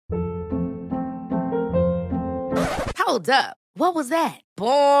Hold up. What was that?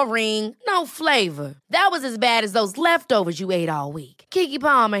 Boring. No flavor. That was as bad as those leftovers you ate all week. Keke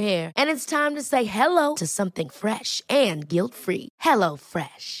Palmer here, and it's time to say hello to something fresh and guilt-free. Hello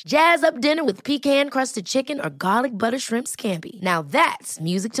Fresh. Jazz up dinner with pecan-crusted chicken or garlic butter shrimp scampi. Now that's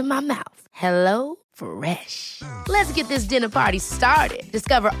music to my mouth. Hello Fresh. Let's get this dinner party started.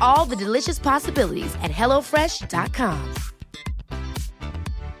 Discover all the delicious possibilities at hellofresh.com.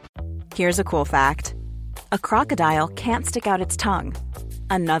 Here's a cool fact. A crocodile can't stick out its tongue.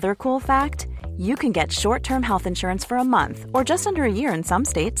 Another cool fact, you can get short-term health insurance for a month or just under a year in some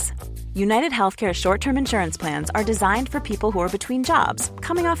states. United Healthcare short-term insurance plans are designed for people who are between jobs,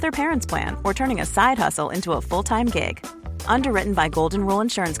 coming off their parents' plan, or turning a side hustle into a full-time gig. Underwritten by Golden Rule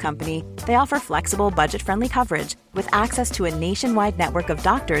Insurance Company, they offer flexible, budget-friendly coverage with access to a nationwide network of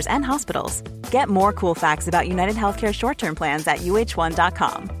doctors and hospitals. Get more cool facts about United Healthcare short-term plans at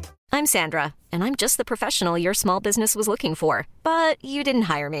uh1.com. I'm Sandra, and I'm just the professional your small business was looking for. But you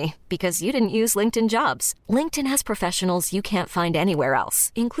didn't hire me because you didn't use LinkedIn Jobs. LinkedIn has professionals you can't find anywhere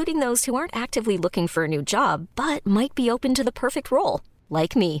else, including those who aren't actively looking for a new job, but might be open to the perfect role,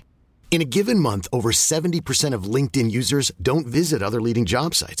 like me. In a given month, over 70% of LinkedIn users don't visit other leading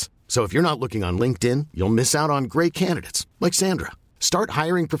job sites. So if you're not looking on LinkedIn, you'll miss out on great candidates like Sandra. Start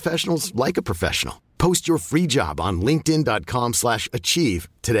hiring professionals like a professional. Post your free job on linkedin.com/achieve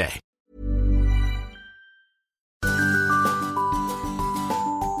today.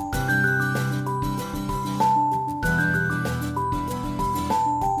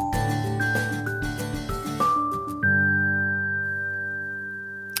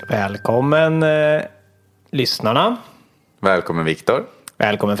 Välkommen lyssnarna. Välkommen Viktor.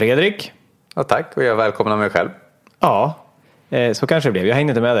 Välkommen Fredrik. Ja, tack, och jag välkomnar mig själv. Ja, så kanske det blev. Jag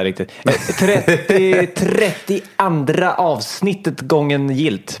hängde inte med där riktigt. 32 avsnittet gången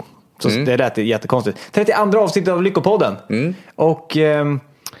gilt. Så det lät jättekonstigt. 32 avsnittet av Lyckopodden. Och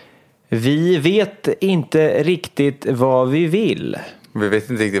vi vet inte riktigt vad vi vill. Vi vet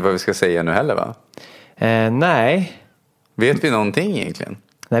inte riktigt vad vi ska säga nu heller, va? Nej. Vet vi någonting egentligen?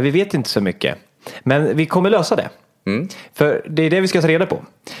 Nej, vi vet inte så mycket. Men vi kommer lösa det. För det är det vi ska ta reda på.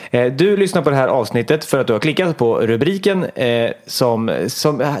 Du lyssnar på det här avsnittet för att du har klickat på rubriken som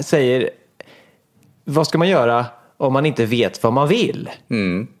säger: vad ska man göra om man inte vet vad man vill?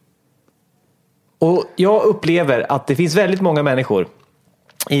 Och jag upplever att det finns väldigt många människor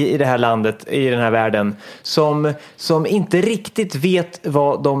i det här landet, i den här världen, som inte riktigt vet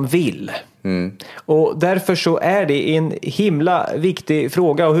vad de vill. Och därför så är det en himla viktig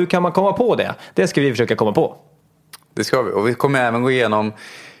fråga. Och hur kan man komma på det? Det ska vi försöka komma på. Det ska vi. Och vi kommer även gå igenom: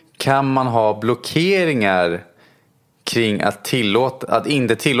 kan man ha blockeringar kring att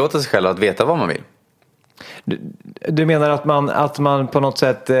inte tillåta sig själv att veta vad man vill? Du menar att man på något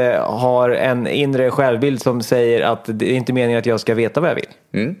sätt har en inre självbild som säger att det är inte meningen att jag ska veta vad jag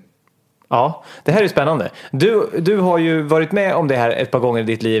vill? Ja, det här är spännande. Du har ju varit med om det här ett par gånger i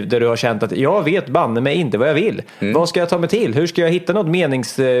ditt liv där du har känt att jag vet banne mig inte vad jag vill. Vad ska jag ta mig till? Hur ska jag hitta något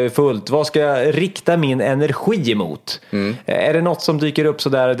meningsfullt? Vad ska jag rikta min energi emot? Är det något som dyker upp så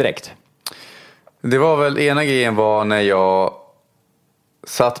där direkt? Det var väl ena grejen var när jag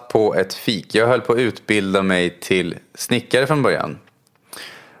satt på ett fik. Jag höll på att utbilda mig till snickare från början.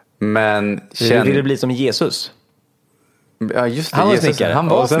 Men du ville bli som Jesus? Ja, just det. Han var Jesus, snickare. han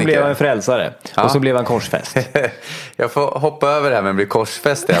var och sen snickare. blev han frälsare. Ja. Och så blev han korsfäst. Jag får hoppa över det här men bli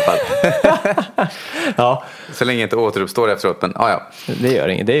korsfäst i alla fall. Ja. Så länge jag inte återuppstår efteråt. Men ja. Det gör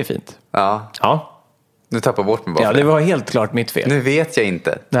inget, det är fint. Ja. Nu tappar jag bort mig bara. Ja, det var helt klart mitt fel. Nu vet jag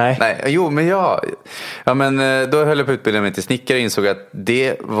inte. Nej. Jo, men ja, men då höll jag på att utbilda mig till snickare och insåg att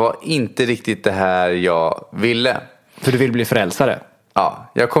det var inte riktigt det här jag ville. För du vill bli frälsare?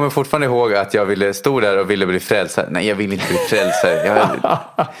 Ja, jag kommer fortfarande ihåg att jag ville stå där och ville bli frälsare. Nej, jag vill inte bli frälsare.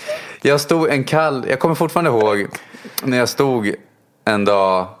 Jag kommer fortfarande ihåg när jag stod en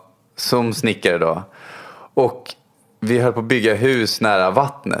dag som snickare då. Och vi höll på att bygga hus nära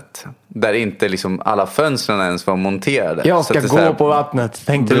vattnet. Där inte liksom alla fönstren ens var monterade. Jag ska gå på vattnet,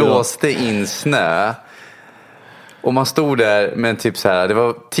 tänkte du då. Blåste in snö. Och man stod där med typ så här. Det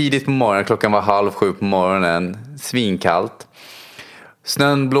var tidigt på morgonen, klockan var 6:30 på morgonen. Svinkallt.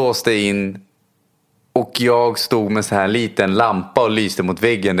 Snön blåste in. Och jag stod med så här en liten lampa och lyste mot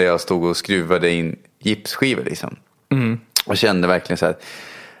väggen där jag stod och skruvade in gipsskivor liksom. Och kände verkligen så här: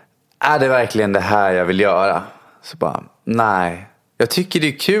 är det verkligen det här jag vill göra? Så bara, nej. Jag tycker det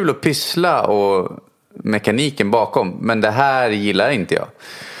är kul att pyssla och mekaniken bakom. Men det här gillar inte jag.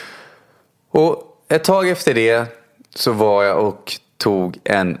 Och ett tag efter det så var jag och tog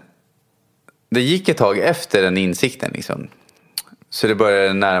det gick ett tag efter den insikten liksom. Så det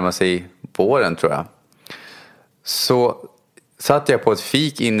började närma sig våren tror jag. så satt jag på ett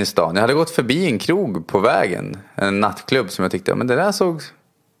fik in i stan. Jag hade gått förbi en krog på vägen. En nattklubb som jag tyckte, men det där såg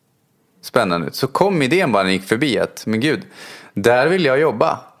spännande ut. Så kom idén bara när jag gick förbi att, men gud, där vill jag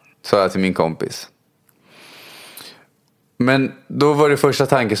jobba, sa jag till min kompis. Men då var det första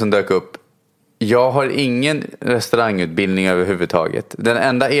tanken som dök upp. Jag har ingen restaurangutbildning överhuvudtaget. Den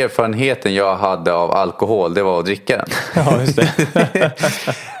enda erfarenheten jag hade av alkohol, det var att dricka den. Ja, just det.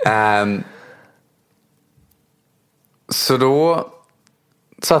 Så då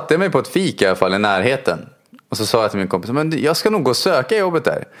satte jag mig på ett fik i alla fall i närheten. Och så sa jag till min kompis, men jag ska nog gå och söka jobbet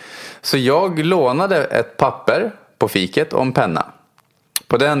där. Så jag lånade ett papper på fiket och en penna.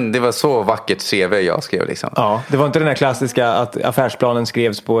 På den, det var så vackert CV jag skrev liksom. Ja, det var inte den här klassiska att affärsplanen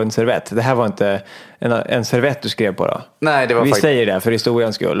skrevs på en servett. Det här var inte en servett du skrev på då? Nej, det var Vi säger det för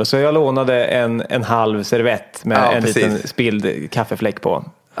historiens skull. Och så jag lånade en halv servett med en liten spilld kaffefläck på.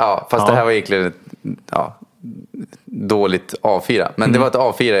 Ja, fast det här var egentligen ett dåligt A4. Men det var ett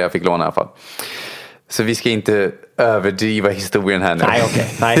A4 jag fick låna i alla fall. Så vi ska inte överdriva historien här nu. Nej,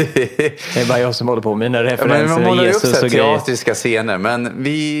 okej. Nej. Det är bara jag som håller på med mina referenser. Men man målar upp så och teatriska scener. Men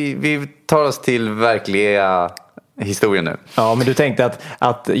vi tar oss till verkliga historien nu. Ja, men du tänkte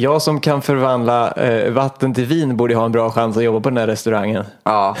att jag som kan förvandla vatten till vin borde ha en bra chans att jobba på den här restaurangen.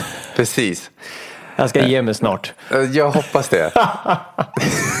 Ja, precis. Jag ska ge mig snart. Jag hoppas det.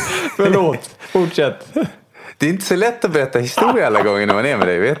 Förlåt, fortsätt. Det är inte så lätt att berätta historia alla gånger när man är med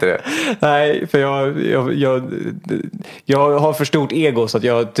dig, vet du det? Nej, för jag har för stort ego så att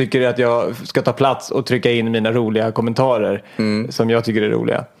jag tycker att jag ska ta plats och trycka in mina roliga kommentarer som jag tycker är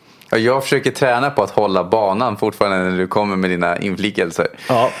roliga. Jag försöker träna på att hålla banan fortfarande när du kommer med dina inflikelser.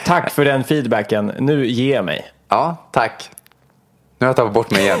 Ja, tack för den feedbacken. Nu ger jag mig. Ja, tack. Nu har jag tagit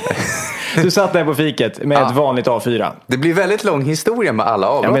bort mig igen. Du satt där på fiket med ett vanligt A4. Det blir väldigt lång historia med alla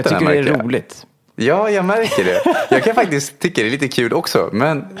avlotten. Ja, men jag tycker det är roligt. Ja, jag märker det. Jag kan faktiskt tycka det är lite kul också.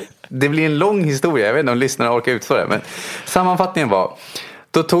 Men det blir en lång historia. Jag vet inte om lyssnarna orkar utföra det. Men sammanfattningen var.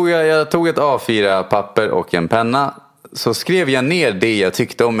 Då tog jag tog ett A4-papper och en penna. Så skrev jag ner det jag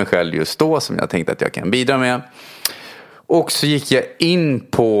tyckte om mig själv just då. Som jag tänkte att jag kan bidra med. Och så gick jag in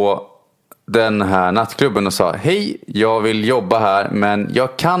på den här nattklubben och sa: hej, jag vill jobba här. Men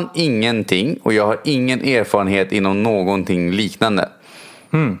jag kan ingenting. Och jag har ingen erfarenhet inom någonting liknande.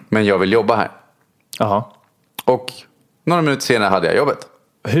 Men jag vill jobba här. Aha. Och några minuter senare hade jag jobbet.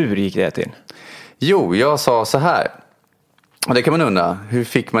 Hur gick det till? Jo, jag sa så här. Och det kan man undra. Hur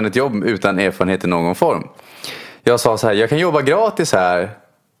fick man ett jobb utan erfarenhet i någon form? Jag sa så här. Jag kan jobba gratis här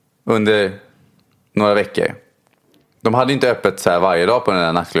under några veckor. De hade inte öppet så här varje dag på den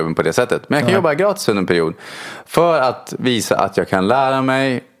här nattklubben på det sättet. Men jag kan jobba gratis under en period. För att visa att jag kan lära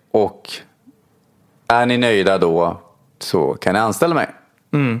mig. Och är ni nöjda då så kan ni anställa mig.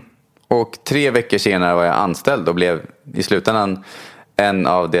 Och 3 veckor senare var jag anställd och blev i slutändan en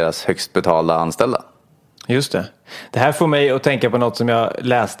av deras högst betalda anställda. Just det. Det här får mig att tänka på något som jag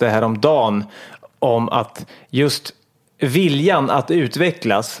läste häromdagen om att just viljan att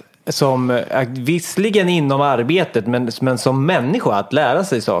utvecklas som visserligen inom arbetet men som människa att lära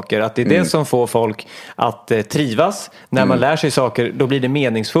sig saker, att det är det som får folk att trivas. När man lär sig saker, då blir det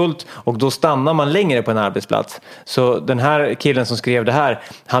meningsfullt och då stannar man längre på en arbetsplats. Så den här killen som skrev det här,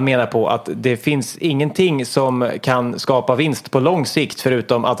 han menar på att det finns ingenting som kan skapa vinst på lång sikt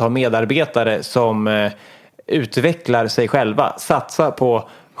förutom att ha medarbetare som utvecklar sig själva. Satsa på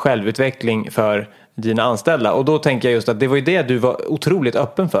självutveckling för dina anställda. Och då tänker jag just att det var ju det du var otroligt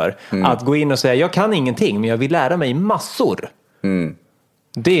öppen för. Att gå in och säga, jag kan ingenting men jag vill lära mig massor.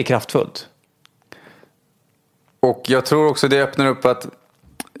 Det är kraftfullt. Och jag tror också det öppnar upp att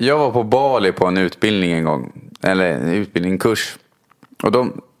jag var på Bali på en utbildning en gång. Eller en utbildningskurs. Och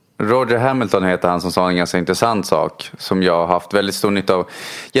Roger Hamilton heter han som sa en ganska intressant sak som jag har haft väldigt stor nytta av.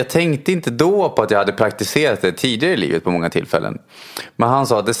 Jag tänkte inte då på att jag hade praktiserat det tidigare i livet på många tillfällen. Men han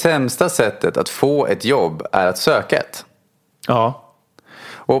sa att det sämsta sättet att få ett jobb är att söka ett. Ja.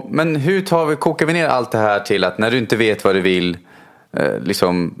 Men hur kokar vi ner allt det här till att när du inte vet vad du vill,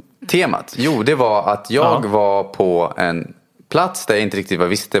 liksom temat? Jo, det var att jag var på en plats där jag inte riktigt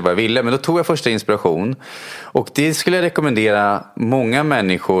visste vad jag ville. Men då tog jag första inspiration. Och det skulle jag rekommendera många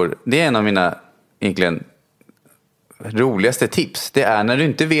människor. Det är en av mina egentligen roligaste tips. Det är när du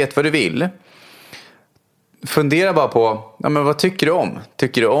inte vet vad du vill. Fundera bara på, men vad tycker du om?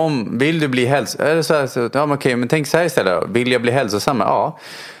 Tycker du om, vill du bli okej, men tänk så här istället. Vill jag bli hälsosam? Ja.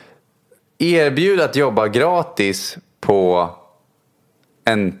 Erbjud att jobba gratis på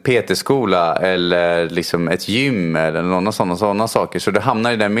en PT-skola eller liksom ett gym eller några sådana saker så du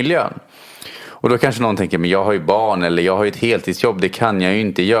hamnar i den miljön. Och då kanske någon tänker, men jag har ju barn eller jag har ju ett heltidsjobb, det kan jag ju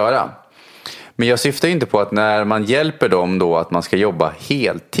inte göra. Men jag syftar inte på att när man hjälper dem då att man ska jobba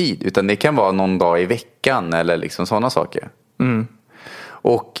heltid. Utan det kan vara någon dag i veckan eller liksom sådana saker.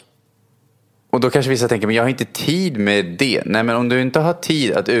 Och då kanske vissa tänker, men jag har inte tid med det. Nej, men om du inte har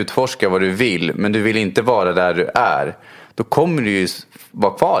tid att utforska vad du vill, men du vill inte vara där du är, då kommer du ju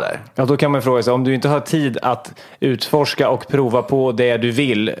vara kvar där. Ja, då kan man fråga sig, om du inte har tid att utforska och prova på det du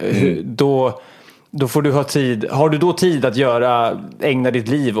vill, då får du ha tid. Har du då tid att ägna ditt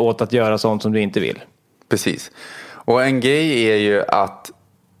liv åt att göra sånt som du inte vill? Precis. Och en grej är ju att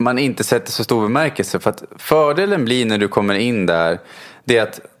man inte sätter så stor bemärkelse. För att fördelen blir när du kommer in där, det är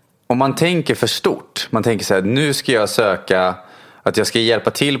att om man tänker för stort, man tänker så här, nu ska jag söka att jag ska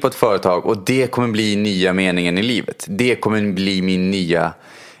hjälpa till på ett företag och det kommer bli nya meningen i livet. Det kommer bli min nya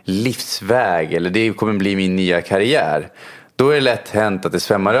livsväg eller det kommer bli min nya karriär. Då är det lätt hänt att det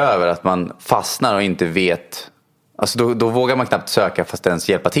svämmar över, att man fastnar och inte vet. Alltså då vågar man knappt söka fast ens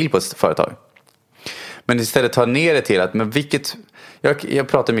hjälpa till på ett företag. Men istället ta ner det till att, men vilket... Jag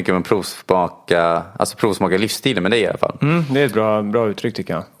pratar mycket om provsmaka livsstilen med dig i alla fall. Det är ett bra uttryck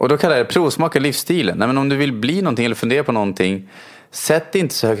tycker jag. Och då kallar jag det provsmaka livsstilen. Nej, men om du vill bli någonting eller fundera på någonting, sätt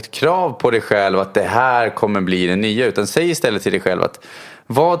inte så högt krav på dig själv att det här kommer bli det nya. Utan säg istället till dig själv att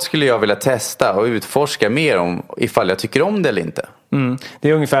vad skulle jag vilja testa och utforska mer om ifall jag tycker om det eller inte. Det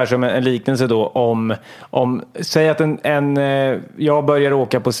är ungefär som en liknelse då om säg att jag börjar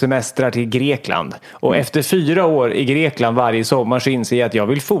åka på semestrar till Grekland och efter 4 år i Grekland varje sommar så inser jag att jag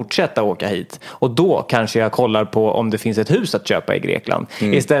vill fortsätta åka hit och då kanske jag kollar på om det finns ett hus att köpa i Grekland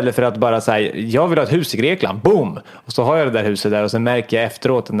istället för att bara säga jag vill ha ett hus i Grekland, boom! Och så har jag det där huset där och sen märker jag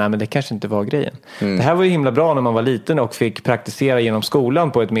efteråt att nej, men det kanske inte var grejen. Det här var ju himla bra när man var liten och fick praktisera genom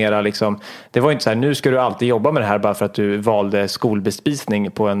skolan på ett mera liksom, det var inte så här nu ska du alltid jobba med det här bara för att du valde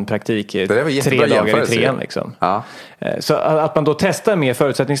skolbespisning på en praktik 3 dagar i 3 liksom. Ja. Så att man då testar mer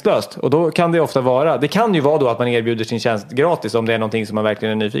förutsättningslöst och då kan det ofta vara, det kan ju vara då att man erbjuder sin tjänst gratis om det är någonting som man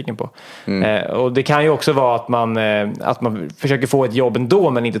verkligen är nyfiken på. Och det kan ju också vara att man försöker få ett jobb ändå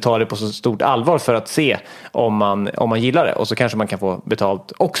men inte tar det på så stort allvar för att se om man gillar det och så kanske man kan få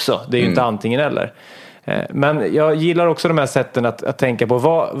betalt också. Det är ju inte antingen eller. Men jag gillar också de här sätten att tänka på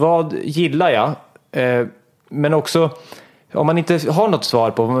vad gillar jag, men också om man inte har något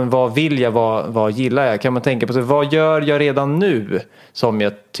svar på vad vill jag, vad gillar jag, kan man tänka på så, vad gör jag redan nu som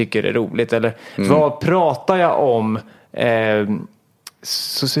jag tycker är roligt eller vad pratar jag om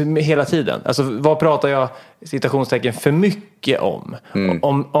hela tiden, alltså vad pratar jag citationstecken för mycket om.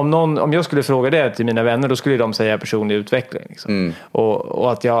 Om jag skulle fråga det till mina vänner, då skulle de säga personlig utveckling liksom.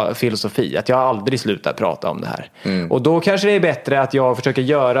 Och att jag filosofi, att jag aldrig slutar prata om det här. Och då kanske det är bättre att jag försöker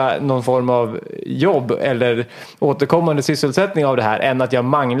göra någon form av jobb eller återkommande sysselsättning av det här än att jag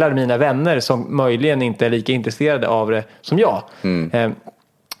manglar mina vänner som möjligen inte är lika intresserade av det som jag.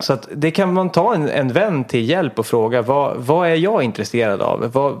 Så att det kan man ta en vän till hjälp och fråga vad är jag intresserad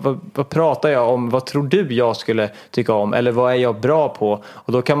av? Vad pratar jag om? Vad tror du jag skulle tycka om? Eller vad är jag bra på?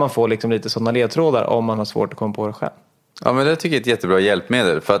 Och då kan man få liksom lite sådana ledtrådar om man har svårt att komma på det själv. Ja, men det tycker jag är ett jättebra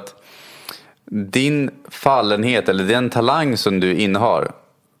hjälpmedel. För att din fallenhet eller den talang som du innehar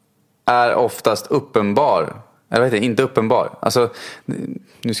är oftast uppenbar. Jag vet inte uppenbar. Alltså,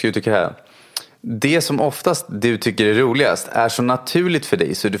 nu ska jag uttrycka det här. Det som oftast du tycker är roligast är så naturligt för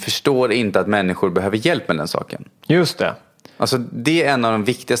dig så du förstår inte att människor behöver hjälp med den saken. Just det. Alltså det är en av de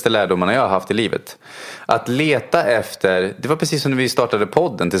viktigaste lärdomarna jag har haft i livet. Att leta efter, det var precis som när vi startade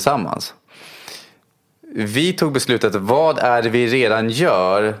podden tillsammans. Vi tog beslutet att vad är det vi redan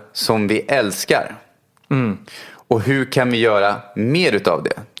gör som vi älskar? Och hur kan vi göra mer utav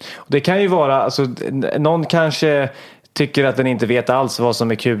det? Det kan ju vara, alltså, någon kanske tycker att den inte vet alls vad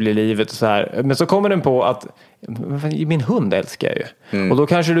som är kul i livet och så här. Men så kommer den på att min hund älskar jag ju. Och då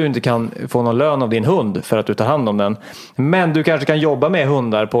kanske du inte kan få någon lön av din hund för att du tar hand om den. Men du kanske kan jobba med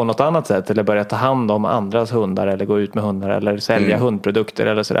hundar på något annat sätt eller börja ta hand om andras hundar eller gå ut med hundar eller sälja hundprodukter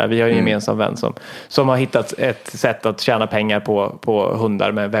eller sådär. Vi har ju en gemensam vän som har hittat ett sätt att tjäna pengar på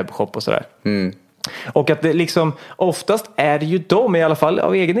hundar med webbshop och sådär. Och att det liksom, oftast är det ju de, i alla fall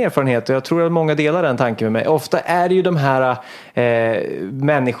av egen erfarenhet, och jag tror att många delar den tanken med mig, ofta är det ju de här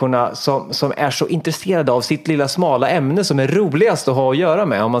människorna som är så intresserade av sitt lilla smala ämne som är roligast att ha att göra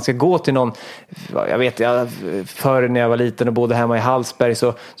med. Om man ska gå till någon, förr när jag var liten och bodde hemma i Hallsberg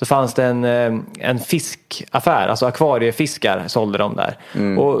så fanns det en fiskaffär, alltså akvariefiskar sålde de där.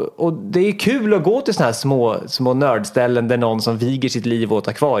 Och det är kul att gå till såna här små nördställen där någon som viger sitt liv åt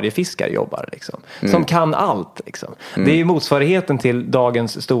akvariefiskar jobbar liksom. Som kan allt liksom. Det är ju motsvarigheten till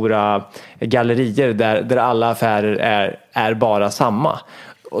dagens stora gallerier där alla affärer är bara samma.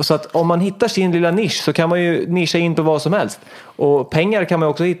 Och så att om man hittar sin lilla nisch så kan man ju nischa in på vad som helst. Och pengar kan man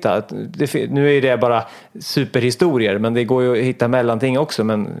också hitta. Nu är det bara superhistorier, men det går ju att hitta mellanting också.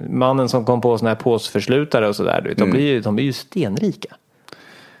 Men mannen som kom på såna här påsförslutare och sådär, de blir ju stenrika.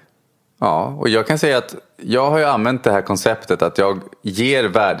 Ja, och jag kan säga att jag har ju använt det här konceptet att jag ger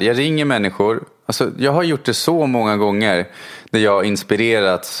värde. Jag ringer människor. Alltså, jag har gjort det så många gånger när jag har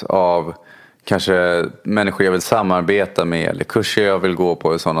inspirerats av kanske människor jag vill samarbeta med eller kurser jag vill gå på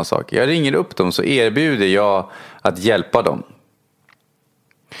och sådana saker. Jag ringer upp dem så erbjuder jag att hjälpa dem.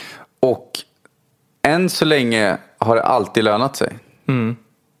 Och än så länge har det alltid lönat sig.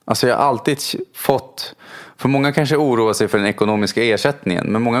 Alltså jag har alltid fått, för många kanske oroar sig för den ekonomiska ersättningen,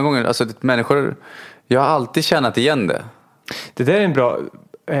 men många gånger, alltså människor, jag har alltid tjänat igen det. Det där är en bra...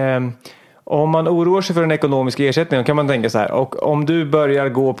 Om man oroar sig för den ekonomiska ersättningen kan man tänka så här. Och om du börjar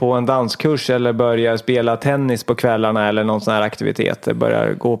gå på en danskurs eller börjar spela tennis på kvällarna eller någon sån här aktivitet,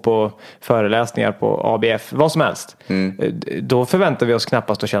 börjar gå på föreläsningar på ABF, vad som helst. Då förväntar vi oss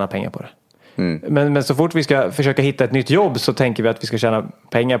knappast att tjäna pengar på det. Men så fort vi ska försöka hitta ett nytt jobb så tänker vi att vi ska tjäna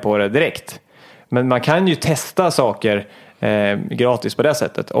pengar på det direkt. Men man kan ju testa saker gratis på det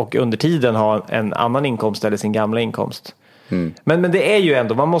sättet och under tiden ha en annan inkomst eller sin gamla inkomst. Men det är ju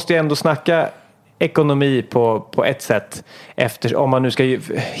ändå, man måste ju ändå snacka ekonomi på ett sätt om man nu ska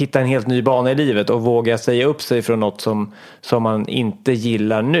hitta en helt ny bana i livet och våga säga upp sig från något som man inte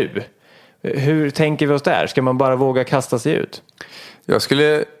gillar nu. Hur tänker vi oss där? Ska man bara våga kasta sig ut? Jag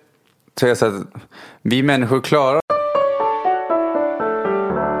skulle säga så att vi människor klarar.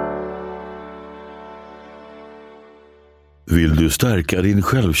 Vill du stärka din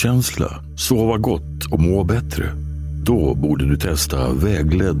självkänsla, sova gott och må bättre? Då borde du testa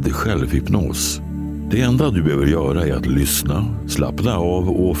vägledd självhypnos. Det enda du behöver göra är att lyssna, slappna av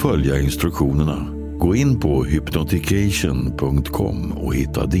och följa instruktionerna. Gå in på hypnotication.com och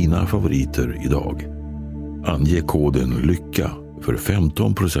hitta dina favoriter idag. Ange koden LYCKA för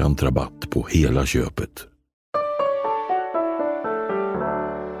 15% rabatt på hela köpet.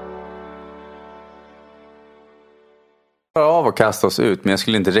 Av att kasta oss ut, men jag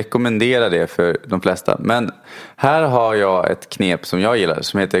skulle inte rekommendera det för de flesta. Men här har jag ett knep som jag gillar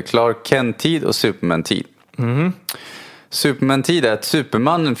som heter Clark Kent-tid och Superman-tid. Superman-tid är att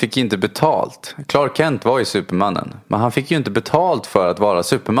Supermannen fick inte betalt. Clark Kent var ju Supermannen, men han fick ju inte betalt för att vara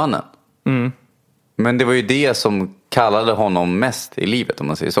Supermannen. Men det var ju det som kallade honom mest i livet, om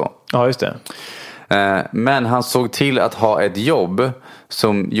man säger så. Ja, just det. Men han såg till att ha ett jobb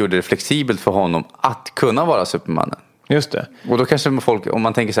som gjorde det flexibelt för honom att kunna vara Supermannen. Just det. Och då kanske folk, om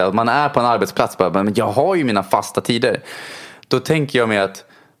man tänker så här, att man är på en arbetsplats bara, men jag har ju mina fasta tider. Då tänker jag med att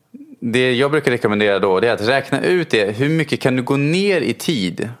det jag brukar rekommendera då, det är att räkna ut det. Hur mycket kan du gå ner i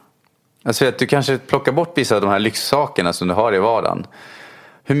tid? Alltså att du kanske plockar bort vissa av de här lyxsakerna som du har i vardagen.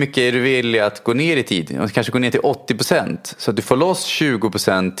 Hur mycket är du villig att gå ner i tid? Och kanske gå ner till 80%. Så att du får loss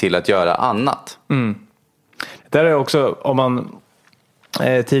 20% till att göra annat. Där är också, om man...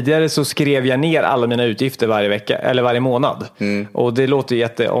 tidigare så skrev jag ner alla mina utgifter varje vecka eller varje månad. Och det låter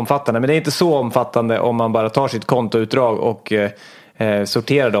jätteomfattande, men det är inte så omfattande om man bara tar sitt kontoutdrag och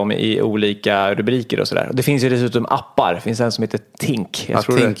sorterar dem i olika rubriker och sådär. Det finns ju dessutom appar. Det finns en som heter Tink. Ja,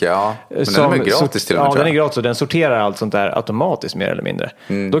 Tink, ja. Men den är gratis till och med. Ja, den är gratis och den sorterar allt sånt där automatiskt mer eller mindre.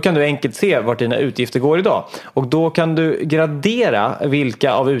 Då kan du enkelt se vart dina utgifter går idag. Och då kan du gradera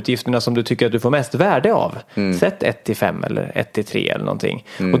vilka av utgifterna som du tycker att du får mest värde av. Sätt 1-5 eller 1-3 eller någonting.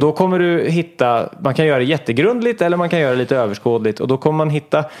 Och då kommer du hitta, man kan göra det jättegrundligt eller man kan göra det lite överskådligt. Och då kommer man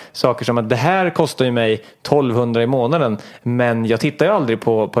hitta saker som att det här kostar ju mig 1200 i månaden, men jag tittar ju aldrig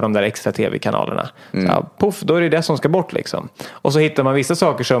på de där extra tv-kanalerna. Så, puff, då är det det som ska bort liksom. Och så hittar man vissa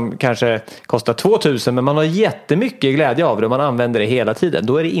saker som kanske kostar 2000, men man har jättemycket glädje av det och man använder det hela tiden.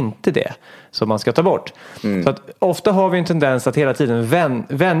 Då är det inte det som man ska ta bort. Så att ofta har vi en tendens att hela tiden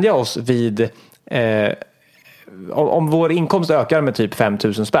vänja oss vid om vår inkomst ökar med typ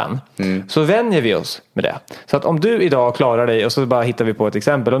 5000 spänn, så vänjer vi oss med det. Så att om du idag klarar dig, och så bara hittar vi på ett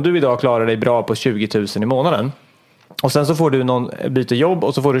exempel, om du idag klarar dig bra på 20 000 i månaden, och sen så får du byter jobb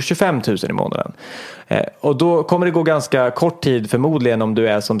och så får du 25 000 i månaden. Och då kommer det gå ganska kort tid förmodligen, om du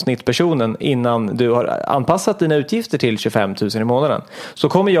är som snittpersonen, innan du har anpassat dina utgifter till 25 000 i månaden. Så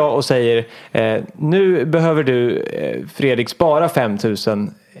kommer jag och säger, nu behöver du, Fredrik, spara 5 000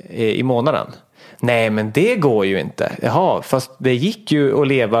 i månaden. Nej, men det går ju inte. Jaha, fast det gick ju att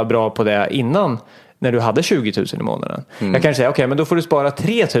leva bra på det innan, när du hade 20 000 i månaden. Jag kan säga, okej, men då får du spara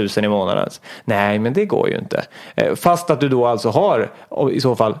 3 000 i månaden. Nej, men det går ju inte. Fast att du då alltså har, i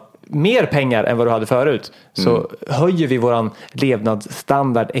så fall, mer pengar än vad du hade förut, så höjer vi våran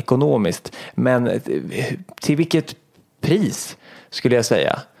levnadsstandard ekonomiskt. Men till vilket pris? skulle jag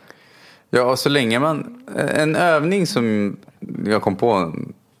säga. Ja, och så länge en övning som jag kom på,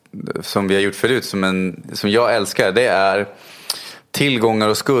 som vi har gjort förut, som jag älskar, det är tillgångar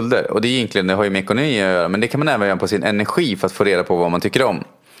och skulder. Och det är egentligen, det har ju med ekonomi att göra, men det kan man även göra på sin energi för att få reda på vad man tycker om.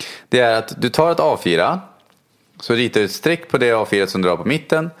 Det är att du tar ett A4, så ritar du ett streck på det A4 som du har på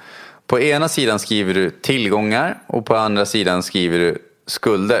mitten. På ena sidan skriver du tillgångar och på andra sidan skriver du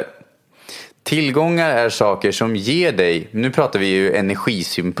skulder. Tillgångar är saker som ger dig, nu pratar vi ju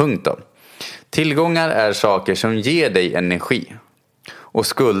energisynpunkt då. Tillgångar är saker som ger dig energi. Och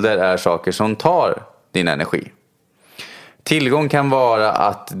skulder är saker som tar din energi. Tillgång kan vara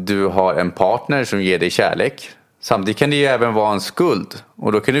att du har en partner som ger dig kärlek. Samtidigt kan det ju även vara en skuld.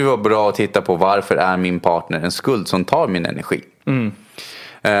 Och då kan det vara bra att titta på varför är min partner en skuld som tar min energi.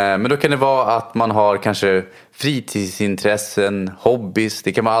 Men då kan det vara att man har kanske fritidsintressen, hobbies.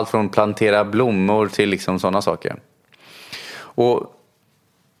 Det kan vara allt från plantera blommor till liksom sådana saker. Och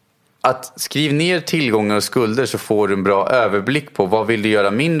att skriva ner tillgångar och skulder, så får du en bra överblick på vad vill du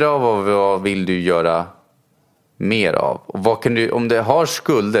göra mindre av och vad vill du göra mer av. Och vad kan du, om du har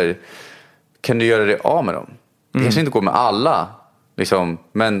skulder, kan du göra det av med dem. Det kanske inte går med alla liksom,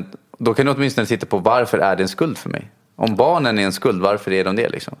 men då kan du åtminstone titta på varför är det en skuld för mig. Om barnen är en skuld, varför är de det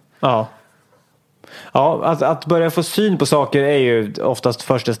liksom? Ja, att börja få syn på saker är ju oftast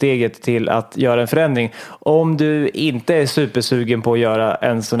första steget till att göra en förändring. Om du inte är supersugen på att göra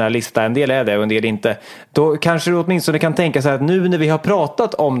en sån här lista, en del är det och en del inte, då kanske du åtminstone kan tänka så här att nu när vi har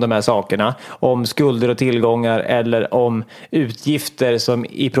pratat om de här sakerna, om skulder och tillgångar eller om utgifter som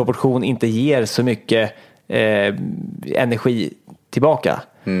i proportion inte ger så mycket energi tillbaka.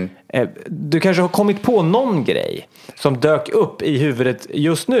 Du kanske har kommit på någon grej som dök upp i huvudet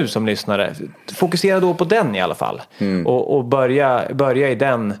just nu som lyssnare. Fokusera då på den i alla fall. Och börja i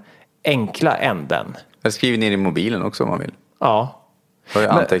den enkla änden. Jag skriver ner i mobilen också om man vill. Ja.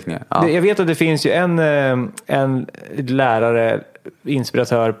 Anteckningar. Ja. Jag vet att det finns ju en lärare,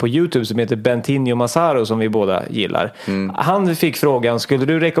 inspiratör på YouTube som heter Bentinho Massaro som vi båda gillar. Han fick frågan, skulle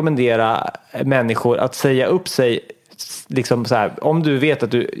du rekommendera människor att säga upp sig liksom så här, om du vet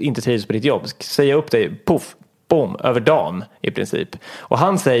att du inte trivs på ditt jobb, säga upp dig, puff, boom, över dagen i princip. Och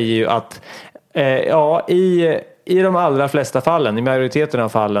han säger ju att i de allra flesta fallen, i majoriteten av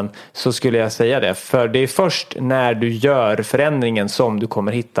fallen, så skulle jag säga det. För det är först när du gör förändringen som du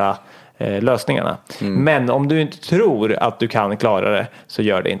kommer hitta lösningarna. Men om du inte tror att du kan klara det, så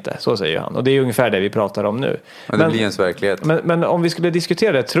gör det inte. Så säger han. Och det är ungefär det vi pratar om nu. Men det blir ens verklighet. Men om vi skulle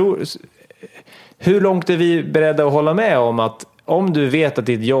diskutera det, hur långt är vi beredda att hålla med om att om du vet att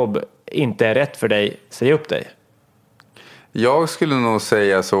ditt jobb inte är rätt för dig, säg upp dig? Jag skulle nog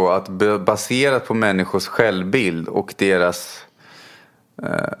säga så att baserat på människors självbild och deras...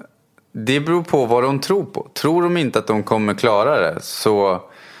 det beror på vad de tror på. Tror de inte att de kommer klara det, så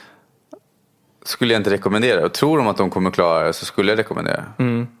skulle jag inte rekommendera. Och tror de att de kommer klara det, så skulle jag rekommendera.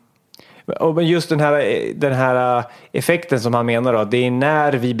 Och just den här effekten som han menar då, det är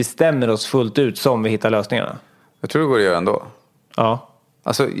när vi bestämmer oss fullt ut som vi hittar lösningarna. Jag tror det går att göra ändå. Ja.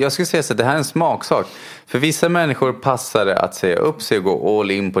 Alltså jag skulle säga så att det här är en smaksak. För vissa människor passar det att säga upp sig och gå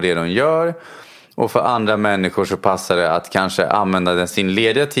all in på det de gör. Och för andra människor så passar det att kanske använda sin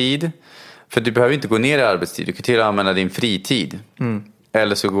lediga tid. För du behöver inte gå ner i arbetstid. Du kan till och med använda din fritid.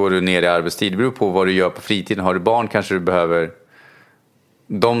 Eller så går du ner i arbetstid. Det beror på vad du gör på fritiden. Har du barn kanske du behöver...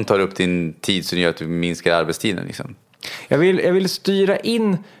 De tar upp din tid som gör att du minskar arbetstiden liksom. Jag vill styra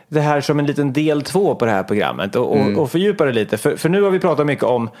in det här som en liten del 2 på det här programmet och fördjupa det lite. För nu har vi pratat mycket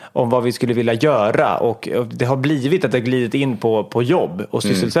om vad vi skulle vilja göra och det har blivit att det har glidit in på jobb och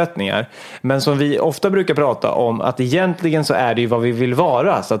sysselsättningar. Men som vi ofta brukar prata om, att egentligen så är det ju vad vi vill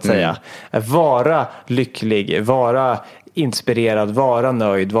vara, så att säga. Vara lycklig, vara inspirerad, vara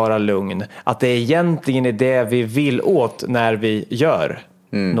nöjd, vara lugn. Att det egentligen är det vi vill åt när vi gör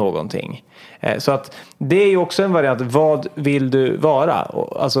någonting. Så att det är ju också en variant. Vad vill du vara?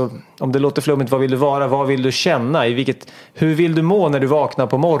 Alltså, om det låter flummigt, vad vill du vara? Vad vill du känna? Hur vill du må när du vaknar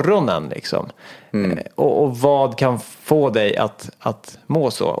på morgonen? Liksom? Och vad kan få dig att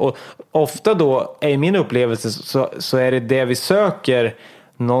må så? Och ofta då, i min upplevelse, så är det vi söker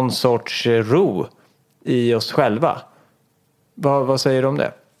någon sorts ro i oss själva. Vad säger du om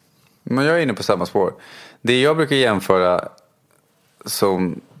det? Men jag är inne på samma spår. Det jag brukar jämföra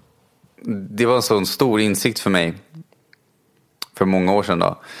som... Det var en sån stor insikt för mig för många år sedan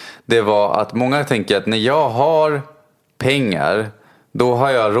då. Det var att många tänker att när jag har pengar, då har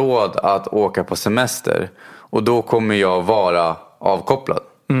jag råd att åka på semester. Och då kommer jag vara avkopplad.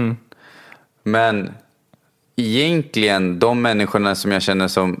 Men egentligen de människorna som jag känner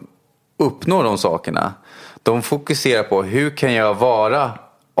som uppnår de sakerna, De fokuserar på hur kan jag vara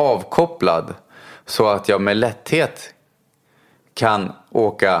avkopplad så att jag med lätthet kan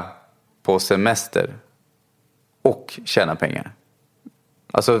åka på semester och tjäna pengar.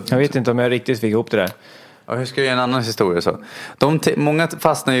 Alltså, jag vet inte om jag riktigt fick ihop det där. Ja, hur ska jag göra en annan historia så? Många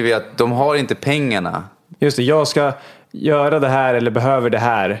fastnar ju vid att de har inte pengarna. Just det, jag ska göra det här eller behöver det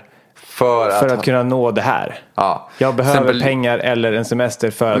här för att kunna nå det här. Ja. Jag behöver pengar eller en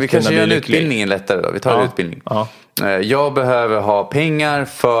semester för att kunna bli lycklig. Vi kanske gör utbildningen lättare då. Vi tar utbildning. Ja. Jag behöver ha pengar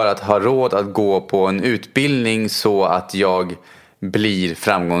för att ha råd att gå på en utbildning så att jag blir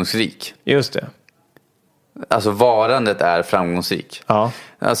framgångsrik. Just det. Alltså varandet är framgångsrik. Ja.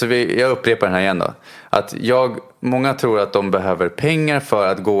 Alltså jag upprepar den här igen då. Att många tror att de behöver pengar för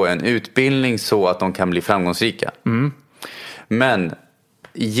att gå en utbildning så att de kan bli framgångsrika. Mm. Men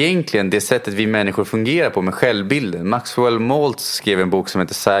egentligen det sättet vi människor fungerar på med självbilden. Maxwell Maltz skrev en bok som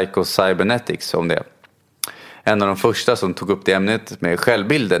heter Psycho-Cybernetics om det. En av de första som tog upp det ämnet med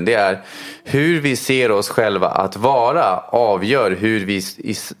självbilden, det är hur vi ser oss själva att vara avgör hur vi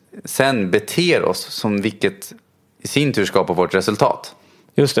sen beter oss, som vilket i sin tur skapar vårt resultat.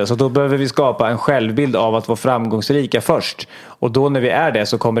 Just det, så då behöver vi skapa en självbild av att vara framgångsrika först. Och då när vi är det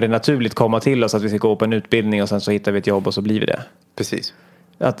så kommer det naturligt komma till oss att vi ska gå på en utbildning och sen så hittar vi ett jobb och så blir vi det. Precis.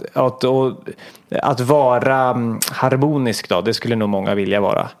 Att vara harmonisk då, det skulle nog många vilja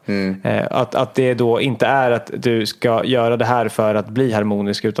vara. Att det då inte är att du ska göra det här för att bli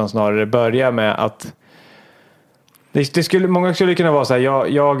harmonisk, utan snarare börja med att många skulle kunna vara så här,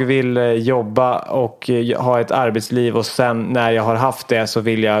 jag vill jobba och ha ett arbetsliv och sen när jag har haft det så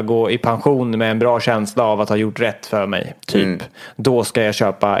vill jag gå i pension med en bra känsla av att ha gjort rätt för mig. Då ska jag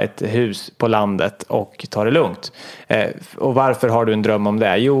köpa ett hus på landet och ta det lugnt. Och varför har du en dröm om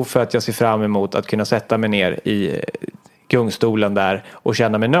det? Jo, för att jag ser fram emot att kunna sätta mig ner i gungstolen där och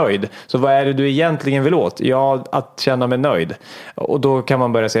känna mig nöjd. Så vad är det du egentligen vill åt? Ja, att känna mig nöjd. Och då kan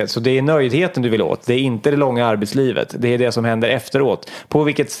man börja säga, så det är nöjdheten du vill åt. Det är inte det långa arbetslivet. Det är det som händer efteråt. På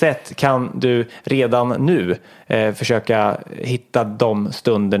vilket sätt kan du redan nu försöka hitta de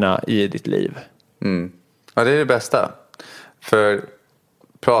stunderna i ditt liv? Ja, det är det bästa. För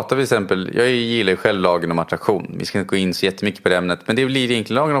pratar vi exempel, jag gillar själv lagen om attraktion. Vi ska inte gå in så jättemycket på det ämnet. Men det blir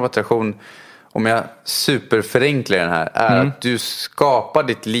egentligen lagen om attraktion, om jag superförenklar den här, är att du skapar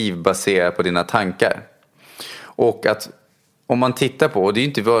ditt liv baserat på dina tankar. Och att om man tittar på, och det är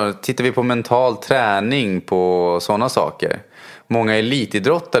inte, tittar vi på mental träning på sådana saker. Många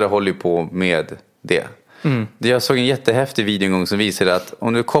elitidrottare håller på med det. Jag såg en jättehäftig video en gång som visade att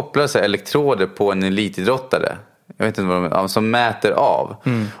om du kopplar sig elektroder på en elitidrottare, jag vet inte vad de är, som mäter av.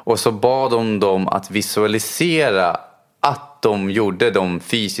 Och så bad de dem att visualisera att de gjorde de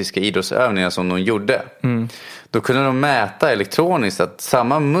fysiska idrottsövningar som de gjorde. Då kunde de mäta elektroniskt att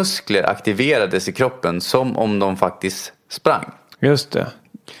samma muskler aktiverades i kroppen som om de faktiskt sprang. Just det.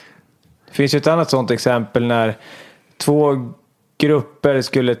 Det finns ju ett annat sånt exempel när 2 grupper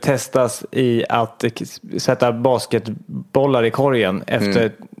skulle testas i att sätta basketbollar i korgen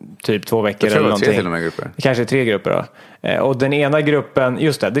efter typ 2 veckor eller någonting. Till och med grupper. Kanske 3 grupper då. Och den ena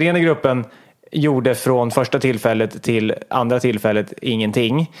gruppen gjorde från första tillfället till andra tillfället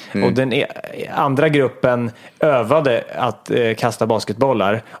ingenting. Och den andra gruppen övade att kasta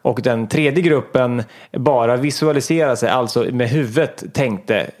basketbollar. Och den tredje gruppen bara visualiserade sig, alltså med huvudet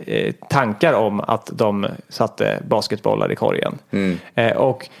tänkte tankar om att de satte basketbollar i korgen.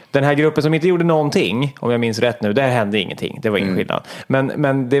 Och den här gruppen som inte gjorde någonting, om jag minns rätt nu, där hände ingenting. Det var ingen skillnad.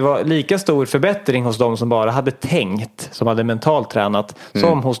 Men det var lika stor förbättring hos de som bara hade tänkt, som hade mentalt tränat,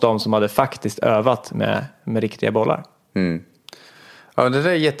 som hos de som hade faktiskt övat med riktiga bollar. Ja, det där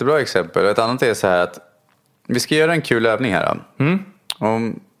är ett jättebra exempel. Ett annat är så här att vi ska göra en kul övning här då.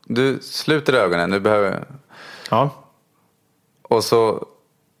 Om du sluter ögonen, du behöver... Ja. Och så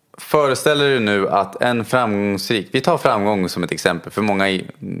föreställer du nu att en framgångsrik... Vi tar framgång som ett exempel, för många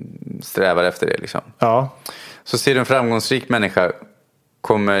strävar efter det liksom. Ja. Så ser du en framgångsrik människa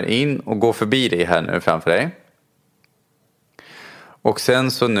kommer in och går förbi dig här nu framför dig. Och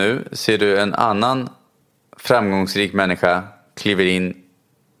sen så nu ser du en annan framgångsrik människa kliver in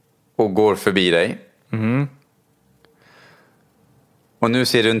och går förbi dig. Och nu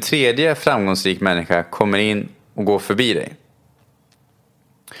ser du en tredje framgångsrik människa kommer in och går förbi dig.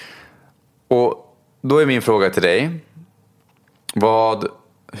 Och då är min fråga till dig.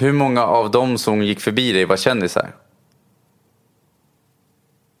 Hur många av dem som gick förbi dig var kändisar?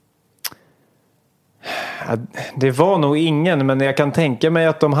 Det var nog ingen, men jag kan tänka mig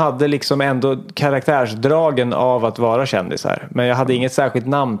att de hade liksom ändå karaktärsdragen av att vara kändisar. Men jag hade inget särskilt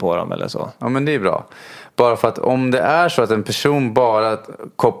namn på dem eller så. Ja, men det är bra. Bara för att om det är så att en person bara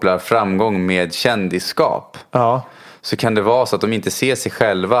kopplar framgång med kändisskap, så kan det vara så att de inte ser sig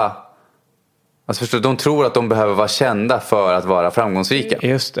själva. Alltså förstår du, de tror att de behöver vara kända för att vara framgångsrika.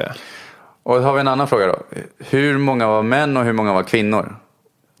 Just det. Och då har vi en annan fråga då. Hur många var män och hur många var kvinnor?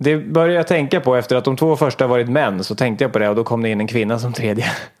 Det började jag tänka på efter att de 2 första varit män, så tänkte jag på det och då kom det in en kvinna som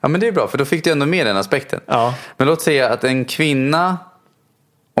tredje. Ja, men det är bra, för då fick du ändå med den aspekten. Ja. Men låt säga att en kvinna,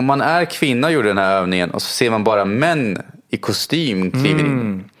 om man är kvinna och gjorde den här övningen och så ser man bara män i kostym kliver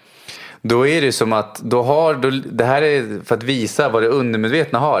in. Då är det som att det här är för att visa vad det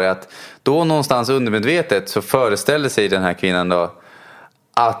undermedvetna har, är att då någonstans undermedvetet så föreställer sig den här kvinnan då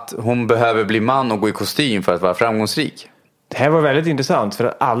att hon behöver bli man och gå i kostym för att vara framgångsrik. Det här var väldigt intressant för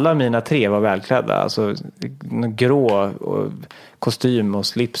att alla mina 3 var välklädda. Alltså grå och kostym och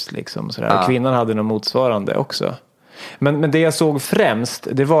slips liksom. Sådär. Ja. Kvinnan hade något motsvarande också. Men det jag såg främst,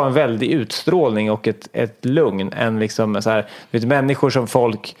 det var en väldig utstrålning och ett lugn. En liksom så här, vet, människor som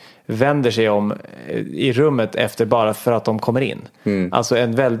folk vänder sig om i rummet efter bara för att de kommer in. Alltså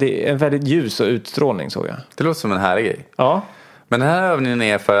en väldigt ljus och utstrålning såg jag. Det låter som en härlig grej. Ja. Men den här övningen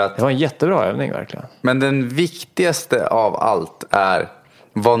är för att... Det var en jättebra övning verkligen. Men den viktigaste av allt är,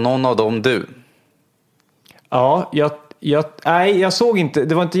 var någon av dem du? Ja, jag såg inte,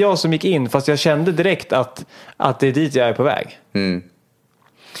 det var inte jag som gick in, fast jag kände direkt att det är dit jag är på väg.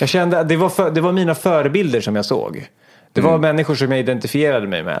 Jag kände att det var mina förebilder som jag såg. Det var människor som jag identifierade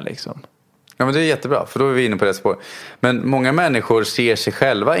mig med liksom. Ja, men det är jättebra, för då är vi inne på det spår. Men många människor ser sig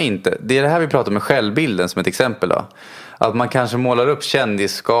själva inte. Det är det här vi pratar med självbilden som ett exempel då. Att man kanske målar upp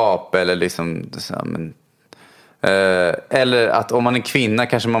kändisskap eller liksom... eller att om man är kvinna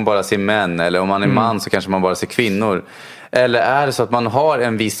kanske man bara ser män. Eller om man är man så kanske man bara ser kvinnor. Eller är det så att man har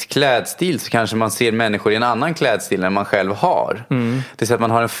en viss klädstil, så kanske man ser människor i en annan klädstil än man själv har. Det är så att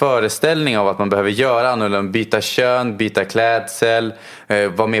man har en föreställning av att man behöver göra annorlunda, byta kön, byta klädsel,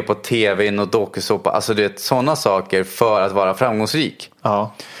 vara med på tv i något dokusåpa. Alltså det är sådana saker för att vara framgångsrik.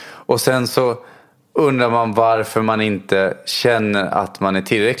 Ja. Och sen så undrar man varför man inte känner att man är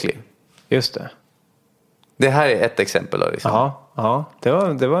tillräcklig. Just det. Det här är ett exempel då liksom. Ja,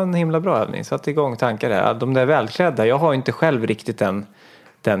 det var en himla bra övning. Satt igång tankar där. De där välklädda, jag har inte själv riktigt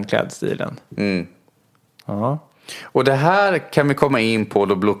den klädstilen. Ja. Och det här kan vi komma in på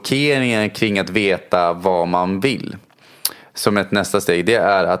då, blockeringen kring att veta vad man vill. Som ett nästa steg, det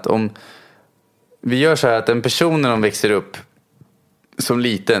är att om vi gör så här att en person när de växer upp som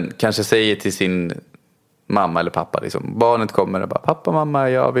liten kanske säger till sin mamma eller pappa liksom, barnet kommer och bara, pappa, mamma,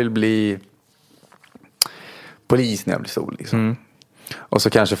 jag vill bli polis när jag blir stor liksom. Och så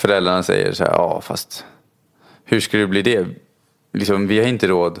kanske föräldrarna säger så här, ja fast hur ska du bli det? Liksom, vi har inte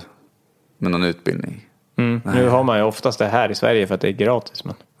råd med någon utbildning. Nu har man ju oftast det här i Sverige för att det är gratis.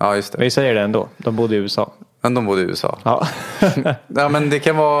 Men ja, just det. Vi säger det ändå, de bodde i USA. Men de bodde i USA. Ja. Ja, men det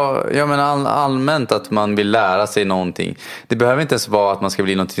kan vara, jag menar allmänt att man vill lära sig någonting. Det behöver inte ens vara att man ska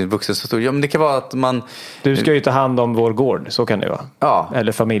bli någonting vuxen så stor. Ja, men det kan vara att man... Du ska ju ta hand om vår gård, så kan det vara. Ja.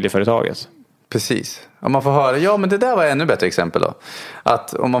 Eller familjeföretaget. Precis. Om man får höra, ja men det där var ännu bättre exempel då.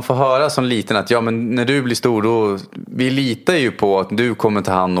 Att om man får höra som liten att ja men när du blir stor då, vi litar ju på att du kommer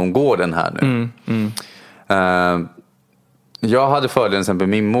ta hand om gården här nu. Jag hade fördelen till exempel,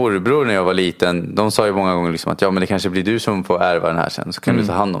 min morbror när jag var liten, de sa ju många gånger liksom att ja men det kanske blir du som får ärva den här sen, så kan du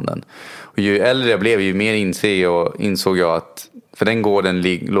ta hand om den. Och ju äldre jag blev, ju mer insåg jag att, för den gården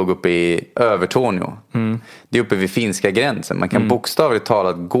låg uppe i Övertorneå. Det är uppe vid finska gränsen. Man kan bokstavligt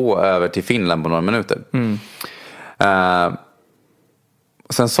talat gå över till Finland på några minuter.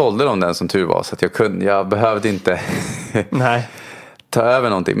 Och sen sålde de den som tur var, så att jag behövde inte ta över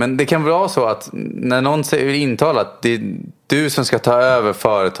någonting. Men det kan vara så att när någon säger intalat, det är du som ska ta över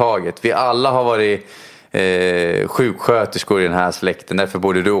företaget. Vi alla har varit sjuksköterskor i den här släkten, därför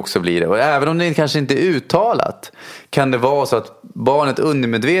borde du också bli det. Och även om det kanske inte är uttalat, kan det vara så att barnet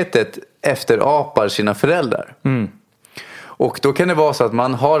undermedvetet efterapar sina föräldrar. Och då kan det vara så att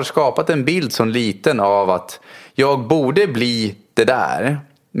man har skapat en bild som liten av att jag borde bli det där,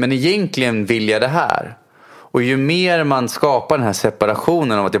 men egentligen vill jag det här. Och ju mer man skapar den här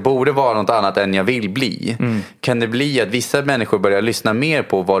separationen av att jag borde vara något annat än jag vill bli, kan det bli att vissa människor börjar lyssna mer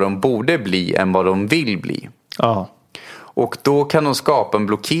på vad de borde bli än vad de vill bli. Och då kan de skapa en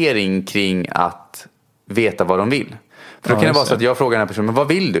blockering kring att veta vad de vill. För då kan det vara så att jag frågar den här personen, men vad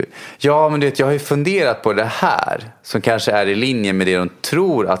vill du? Ja, men du vet, jag har ju funderat på det här som kanske är i linje med det de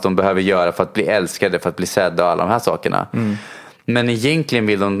tror att de behöver göra för att bli älskade, för att bli sedda och alla de här sakerna. Men egentligen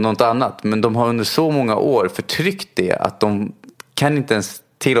vill de något annat. Men de har under så många år förtryckt det att de kan inte ens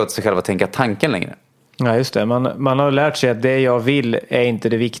tillåta sig själva att tänka tanken längre. Ja, just det. Man har lärt sig att det jag vill är inte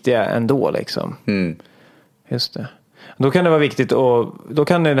det viktiga ändå liksom. Just det. Då kan det vara viktigt, och då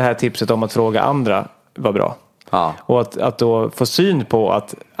kan det här tipset om att fråga andra vara bra. Ja. Och att då få syn på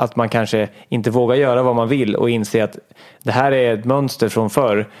att man kanske inte vågar göra vad man vill och inse att det här är ett mönster från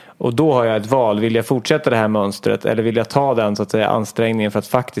förr, och då har jag ett val. Vill jag fortsätta det här mönstret, eller vill jag ta den så att säga ansträngningen för att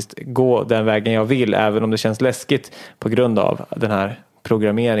faktiskt gå den vägen jag vill, även om det känns läskigt på grund av den här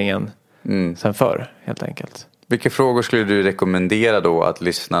programmeringen sen förr, helt enkelt. Vilka frågor skulle du rekommendera då att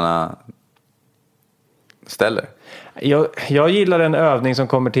lyssnarna ställer? Jag gillar en övning som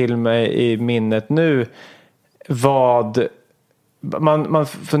kommer till mig i minnet nu. Vad man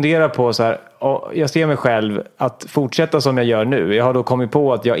funderar på så här, jag ser mig själv att fortsätta som jag gör nu. Jag har då kommit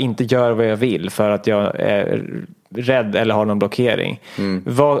på att jag inte gör vad jag vill för att jag är rädd eller har någon blockering.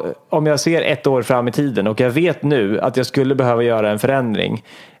 Om jag ser 1 år fram i tiden och jag vet nu att jag skulle behöva göra en förändring,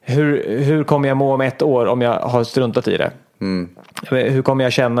 hur kommer jag må om 1 år om jag har struntat i det? Hur kommer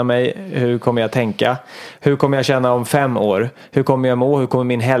jag känna mig? Hur kommer jag tänka? Hur kommer jag känna om 5 år? Hur kommer jag må? Hur kommer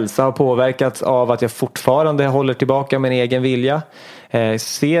min hälsa ha påverkats av att jag fortfarande håller tillbaka min egen vilja?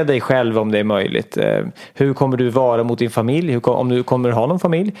 Se dig själv om det är möjligt. Hur kommer du vara mot din familj? Om du kommer ha någon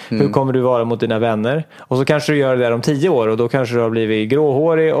familj? Hur kommer du vara mot dina vänner? Och så kanske du gör det där om 10 år, och då kanske du har blivit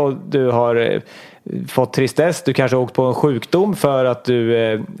gråhårig och du har fått tristess. Du kanske har åkt på en sjukdom för att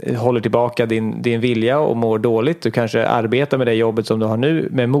du håller tillbaka din vilja och mår dåligt. Du kanske arbetar med det jobbet som du har nu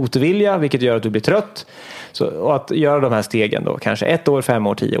med motvilja, vilket gör att du blir trött. Och att göra de här stegen då, kanske 1 år, 5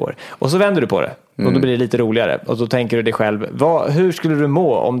 år, 10 år. Och så vänder du på det. Och då blir det lite roligare. Och så tänker du dig själv, hur skulle du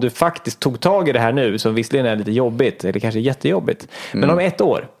må om du faktiskt tog tag i det här nu, som visserligen är lite jobbigt, eller kanske jättejobbigt. Men om 1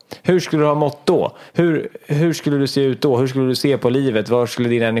 år, hur skulle du ha mått då? Hur skulle du se ut då? Hur skulle du se på livet? Var skulle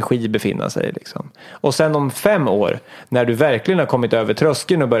din energi befinna sig liksom? Och sen om 5 år, när du verkligen har kommit över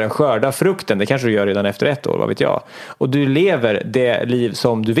tröskeln och börjar skörda frukten, det kanske du gör redan efter 1 år, vad vet jag. Och du lever det liv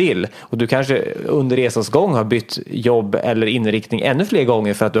som du vill, och du kanske under resans gång har bytt jobb eller inriktning ännu fler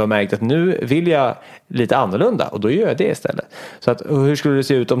gånger för att du har märkt att nu vill jag lite annorlunda, och då gör jag det istället. Så att, hur skulle det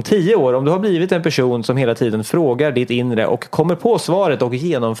se ut om 10 år om du har blivit en person som hela tiden frågar ditt inre och kommer på svaret och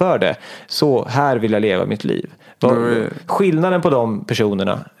genomför det? Så här vill jag leva mitt liv. Skillnaden på de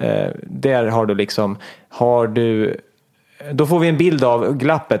personerna, där har du liksom, då får vi en bild av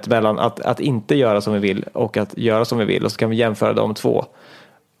glappet mellan att inte göra som vi vill och att göra som vi vill, och så kan vi jämföra de två.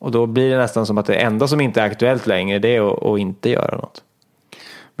 Och då blir det nästan som att det enda som inte är aktuellt längre, det är att inte göra något.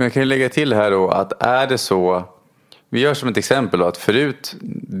 Men jag kan ju lägga till här då, att är det så, vi gör som ett exempel då, att förut,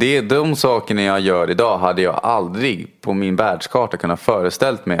 de sakerna jag gör idag hade jag aldrig på min världskarta kunnat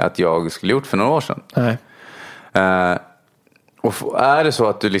föreställt mig att jag skulle gjort för några år sedan. Nej. Och är det så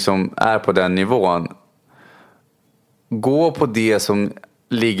att du liksom är på den nivån, gå på det som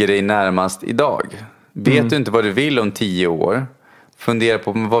ligger dig närmast idag. Vet du inte vad du vill om 10 år, fundera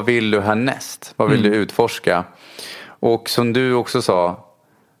på vad vill du härnäst? Vad vill du utforska? Och som du också sa,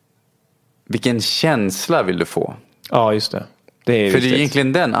 vilken känsla vill du få? Ja, just det. Det är för det är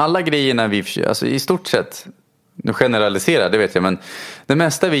egentligen den, alla grejerna vi, alltså i stort sett, nu generaliserar, det vet jag, men det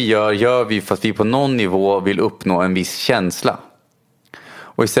mesta vi gör vi för att vi på någon nivå vill uppnå en viss känsla.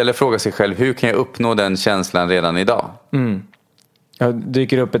 Och istället fråga sig själv, hur kan jag uppnå den känslan redan idag? Jag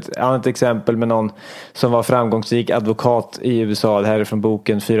dyker upp ett annat exempel med någon som var framgångsrik advokat i USA. Det här är från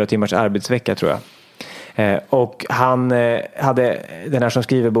boken 4 timmars arbetsvecka, tror jag. Och han hade, den här som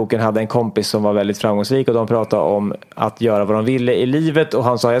skriver boken hade en kompis som var väldigt framgångsrik, och de pratade om att göra vad de ville i livet, och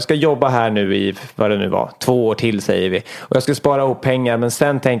han sa, jag ska jobba här nu i, vad det nu var, 2 år till säger vi, och jag ska spara ihop pengar, men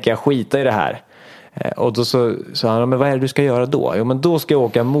sen tänker jag skita i det här. Och då så sa han, men vad är det du ska göra då? Jo, men då ska jag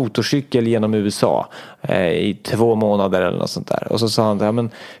åka motorcykel genom USA i 2 månader eller något sånt där. Och så sa han, ja, men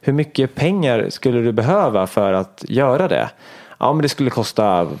hur mycket pengar skulle du behöva för att göra det? Ja, men det skulle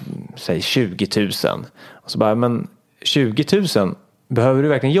kosta, säg 20 000. Och så bara, men 20 000, behöver du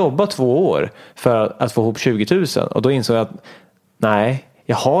verkligen jobba 2 år för att få ihop 20 000? Och då insåg jag att, nej,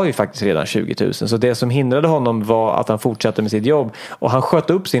 jag har ju faktiskt redan 20 000. Så det som hindrade honom var att han fortsatte med sitt jobb. Och han sköt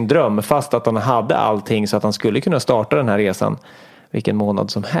upp sin dröm fast att han hade allting så att han skulle kunna starta den här resan vilken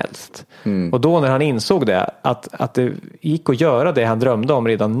månad som helst. Och då när han insåg det, att det gick att göra det han drömde om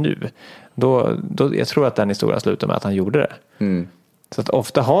redan nu, då jag tror att den historien slutar med att han gjorde det. Så att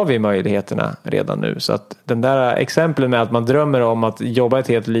ofta har vi möjligheterna redan nu. Så att den där exemplen med att man drömmer om att jobba ett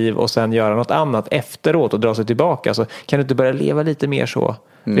helt liv och sen göra något annat efteråt och dra sig tillbaka, så kan du inte börja leva lite mer så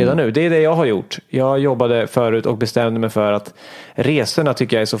redan nu. Det är det jag har gjort. Jag jobbade förut och bestämde mig för att resorna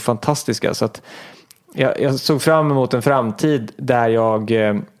tycker jag är så fantastiska, så att Jag såg fram emot en framtid där jag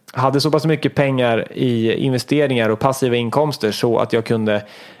hade så pass mycket pengar i investeringar och passiva inkomster så att jag kunde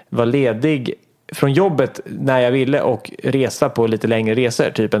vara ledig från jobbet när jag ville och resa på lite längre resor,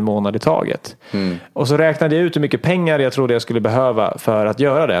 typ en månad i taget. Och så räknade jag ut hur mycket pengar jag trodde jag skulle behöva för att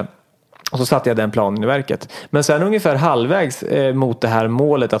göra det. Och så satte jag den planen i verket. Men sen ungefär halvvägs mot det här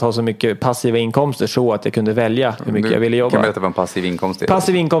målet att ha så mycket passiva inkomster så att jag kunde välja hur mycket jag ville jobba. Kan berätta vad en passiv inkomst är?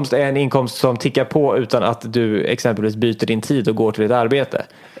 Passiv inkomst är en inkomst som tickar på utan att du exempelvis byter din tid och går till ett arbete.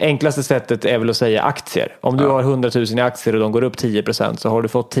 Enklaste sättet är väl att säga aktier. Om du har 100 000 i aktier och de går upp 10% så har du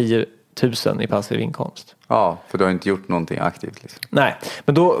fått 10 000 i passiv inkomst. Ja, för du har inte gjort någonting aktivt. Liksom. Nej,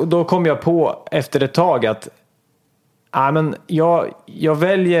 men då kom jag på efter ett tag att men jag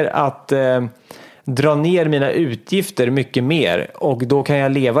väljer att dra ner mina utgifter mycket mer och då kan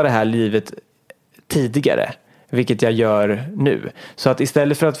jag leva det här livet tidigare, vilket jag gör nu. Så att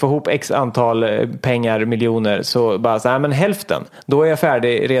istället för att få ihop x antal pengar, miljoner, så bara men hälften, då är jag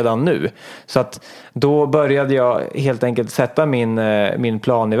färdig redan nu. Så att då började jag helt enkelt sätta min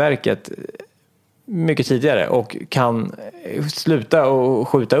plan i verket mycket tidigare och kan sluta och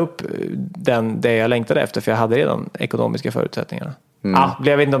skjuta upp det jag längtade efter, för jag hade redan ekonomiska förutsättningarna.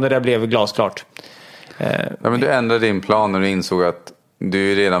 Jag vet inte om det där blev glasklart. Ja, men du ändrade din plan och du insåg att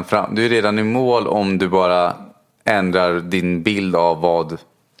du är redan i mål om du bara ändrar din bild av vad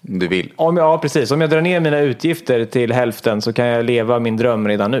du vill. Precis. Om jag drar ner mina utgifter till hälften så kan jag leva min dröm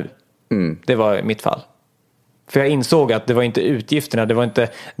redan nu. Det var mitt fall. För jag insåg att det var inte utgifterna, det var inte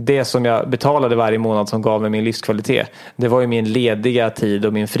det som jag betalade varje månad som gav mig min livskvalitet. Det var ju min lediga tid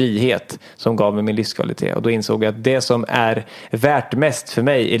och min frihet som gav mig min livskvalitet. Och då insåg jag att det som är värt mest för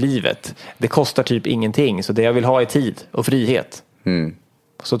mig i livet, det kostar typ ingenting. Så det jag vill ha är tid och frihet.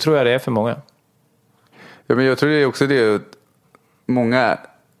 Så tror jag det är för många. Ja, men jag tror det är också det. Många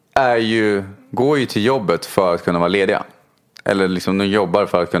går ju till jobbet för att kunna vara lediga. Eller liksom de jobbar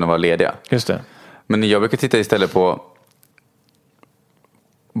för att kunna vara lediga. Just det. Men jag brukar titta istället på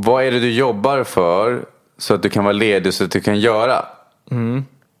vad är det du jobbar för så att du kan vara ledig så att du kan göra.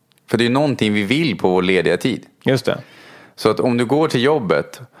 För det är någonting vi vill på vår lediga tid. Just det. Så att om du går till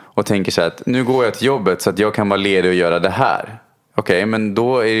jobbet och tänker så här att nu går jag till jobbet så att jag kan vara ledig och göra det här. Okej, men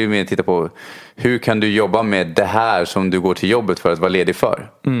då är det ju mer att titta på hur kan du jobba med det här som du går till jobbet för att vara ledig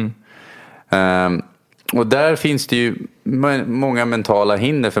för. Och där finns det ju många mentala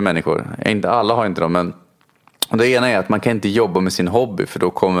hinder för människor. Inte alla har inte dem, men det ena är att man kan inte jobba med sin hobby för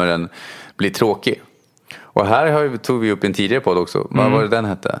då kommer den bli tråkig. Och här tog vi upp en tidigare podd också. Vad var det den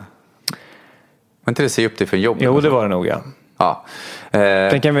hette? Var inte det Se upp det för jobb? Jo, det var det nog, ja.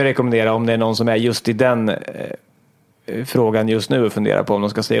 Den kan vi rekommendera om det är någon som är just i den frågan just nu och funderar på om de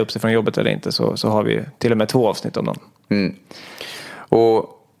ska säga upp sig från jobbet eller inte. Så har vi till och med 2 avsnitt om dem.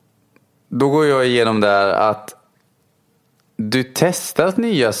 Och då går jag igenom där att du testat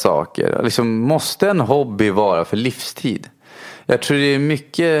nya saker. Liksom, måste en hobby vara för livstid? Jag tror det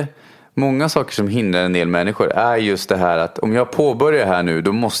är många saker som hindrar en del människor är just det här att om jag påbörjar här nu,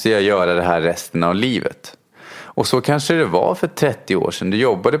 då måste jag göra det här resten av livet. Och så kanske det var för 30 år sedan. Du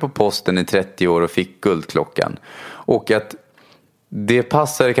jobbade på posten i 30 år och fick guldklockan. Och att det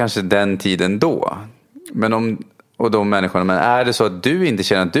passade kanske den tiden då. Och de människorna, men är det så att du inte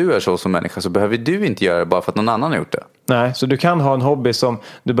känner att du är så som människa så behöver du inte göra det bara för att någon annan har gjort det. Nej, så du kan ha en hobby som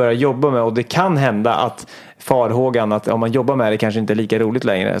du börjar jobba med och det kan hända att farhågan att om man jobbar med det kanske inte är lika roligt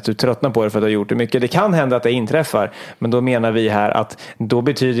längre, att du tröttnar på det för att du har gjort det mycket. Det kan hända att det inträffar, men då menar vi här att då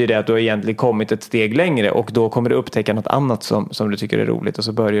betyder det att du har egentligen kommit ett steg längre och då kommer du upptäcka något annat som du tycker är roligt och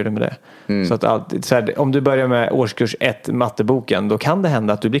så börjar du med det. Så att om du börjar med årskurs 1 matteboken, då kan det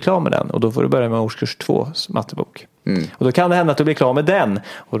hända att du blir klar med den och då får du börja med årskurs 2 mattebok. Och då kan det hända att du blir klar med den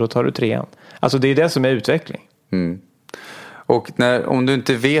och då tar du 3:an. Alltså det är det som är utveckling. Och om du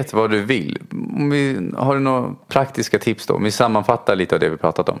inte vet vad du vill, har du några praktiska tips då? Om vi sammanfattar lite av det vi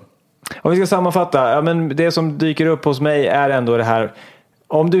pratat om. Om vi ska sammanfatta, men det som dyker upp hos mig är ändå det här,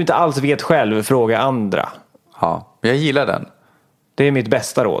 om du inte alls vet själv, fråga andra. Ja, jag gillar den. Det är mitt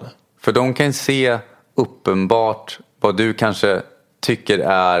bästa råd. För de kan se uppenbart vad du kanske tycker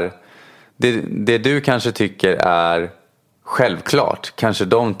är, det du kanske tycker är självklart. Kanske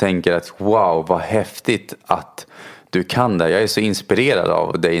de tänker att wow, vad häftigt att du kan det. Jag är så inspirerad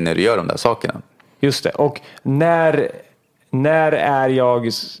av dig när du gör de där sakerna. Just det. Och när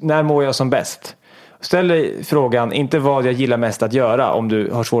mår jag som bäst? Ställ dig frågan, inte vad jag gillar mest att göra om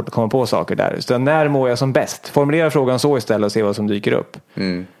du har svårt att komma på saker där. Utan när mår jag som bäst? Formulera frågan så istället och se vad som dyker upp.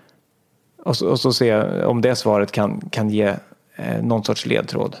 Och så se om det svaret kan ge någon sorts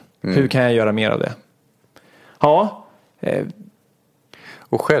ledtråd. Hur kan jag göra mer av det? Ja.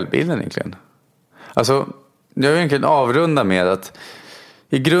 Och självbilden egentligen. Alltså, jag vill egentligen avrunda med att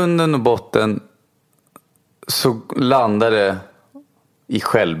i grunden och botten så landar det i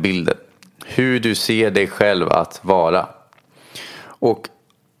självbilden. Hur du ser dig själv att vara. Och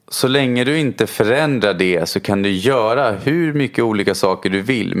så länge du inte förändrar det så kan du göra hur mycket olika saker du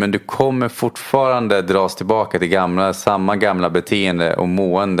vill. Men du kommer fortfarande dras tillbaka till samma gamla beteende och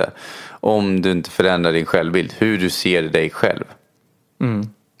mående. Om du inte förändrar din självbild. Hur du ser dig själv. Mm.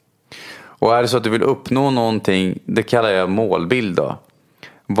 Och är det så att du vill uppnå någonting, det kallar jag målbild då.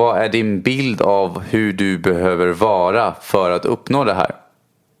 Vad är din bild av hur du behöver vara för att uppnå det här?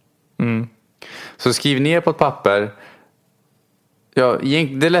 Mm. Så skriv ner på ett papper. Ja,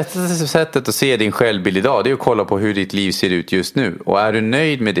 det lättaste sättet att se din självbild idag, det är att kolla på hur ditt liv ser ut just nu. Och är du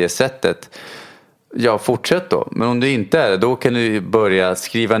nöjd med det sättet, ja, fortsätt då. Men om du inte är det, då kan du börja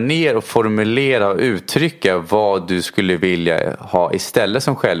skriva ner och formulera och uttrycka vad du skulle vilja ha istället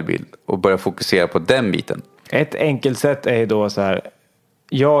som självbild. Och börja fokusera på den biten. Ett enkelt sätt är då så här: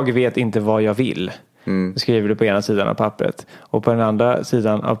 jag vet inte vad jag vill. Det skriver du på ena sidan av pappret. Och på den andra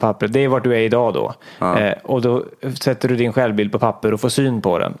sidan av pappret, det är vart du är idag då. Ja. Och då sätter du din självbild på papper och får syn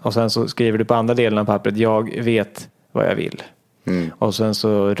på den. Och sen så skriver du på andra delen av pappret: jag vet vad jag vill. Och sen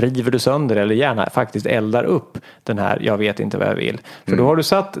så river du sönder eller gärna faktiskt eldar upp den här jag vet inte vad jag vill. För då har du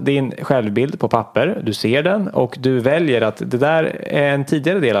satt din självbild på papper, du ser den och du väljer att det där är en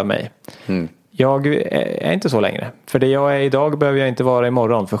tidigare del av mig. Jag är inte så längre. För det jag är idag behöver jag inte vara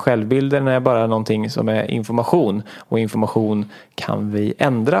imorgon. För självbilden är bara någonting som är information. Och information kan vi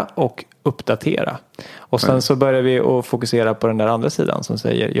ändra och uppdatera. Och sen så börjar vi att fokusera på den där andra sidan som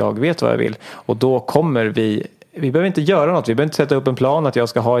säger jag vet vad jag vill. Och då kommer vi behöver inte göra något. Vi behöver inte sätta upp en plan att jag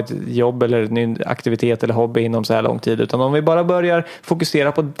ska ha ett jobb eller en ny aktivitet eller hobby inom så här lång tid. Utan om vi bara börjar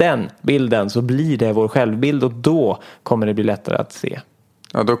fokusera på den bilden så blir det vår självbild. Och då kommer det bli lättare att se.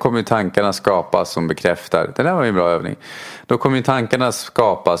 Ja, då kommer ju tankarna skapas som bekräftar. Det där var ju en bra övning. Då kommer ju tankarna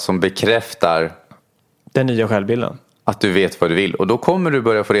skapas som bekräftar den nya självbilden. Att du vet vad du vill. Och då kommer du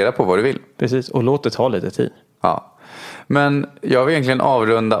börja få reda på vad du vill. Precis, och låt det ta lite tid. Ja. Men jag vill egentligen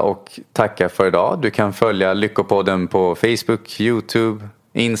avrunda och tacka för idag. Du kan följa Lyckopodden på Facebook, YouTube,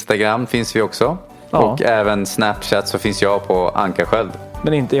 Instagram finns vi också. Ja. Och även Snapchat så finns jag på Ankarsköld.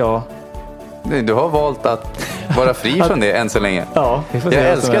 Men inte jag. Du har valt att vara fri från det än så länge. Ja, vi får se. Jag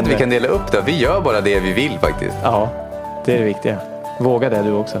älskar att vi kan dela upp det. Vi gör bara det vi vill faktiskt. Ja, det är det viktiga. Våga det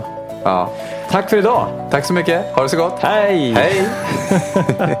du också. Ja. Tack för idag. Tack så mycket. Ha det så gott. Hej. Hej.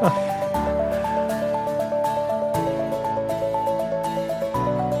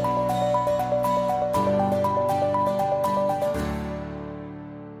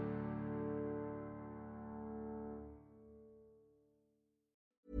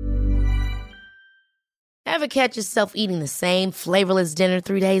 Ever catch yourself eating the same flavorless dinner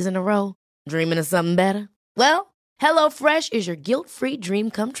 3 days in a row? Dreaming of something better? Well, HelloFresh is your guilt-free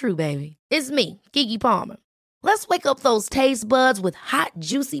dream come true, baby. It's me, Keke Palmer. Let's wake up those taste buds with hot,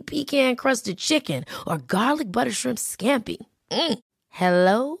 juicy pecan-crusted chicken or garlic butter shrimp scampi.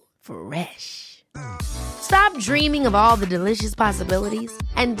 Hello Fresh. Stop dreaming of all the delicious possibilities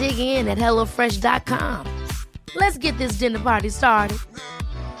and dig in at HelloFresh.com. Let's get this dinner party started.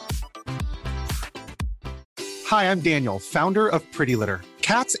 Hi, I'm Daniel, founder of Pretty Litter.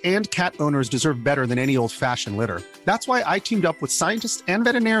 Cats and cat owners deserve better than any old-fashioned litter. That's why I teamed up with scientists and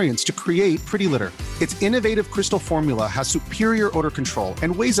veterinarians to create Pretty Litter. Its innovative crystal formula has superior odor control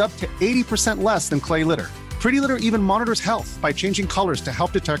and weighs up to 80% less than clay litter. Pretty Litter even monitors health by changing colors to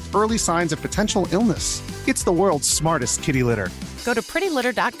help detect early signs of potential illness. It's the world's smartest kitty litter. Go to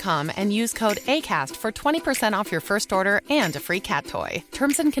prettylitter.com and use code ACAST for 20% off your first order and a free cat toy.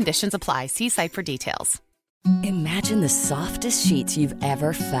 Terms and conditions apply. See site for details. Imagine the softest sheets you've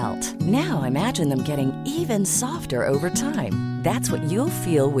ever felt. Now imagine them getting even softer over time. That's what you'll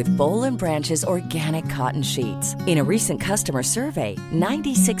feel with Boll & Branch's organic cotton sheets. In a recent customer survey,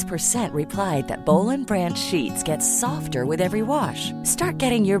 96% replied that Boll & Branch sheets get softer with every wash. Start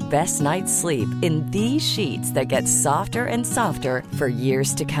getting your best night's sleep in these sheets that get softer and softer for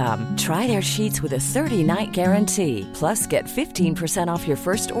years to come. Try their sheets with a 30-night guarantee. Plus, get 15% off your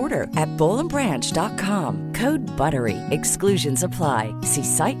first order at bollandbranch.com. Code BUTTERY. Exclusions apply. See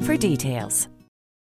site for details.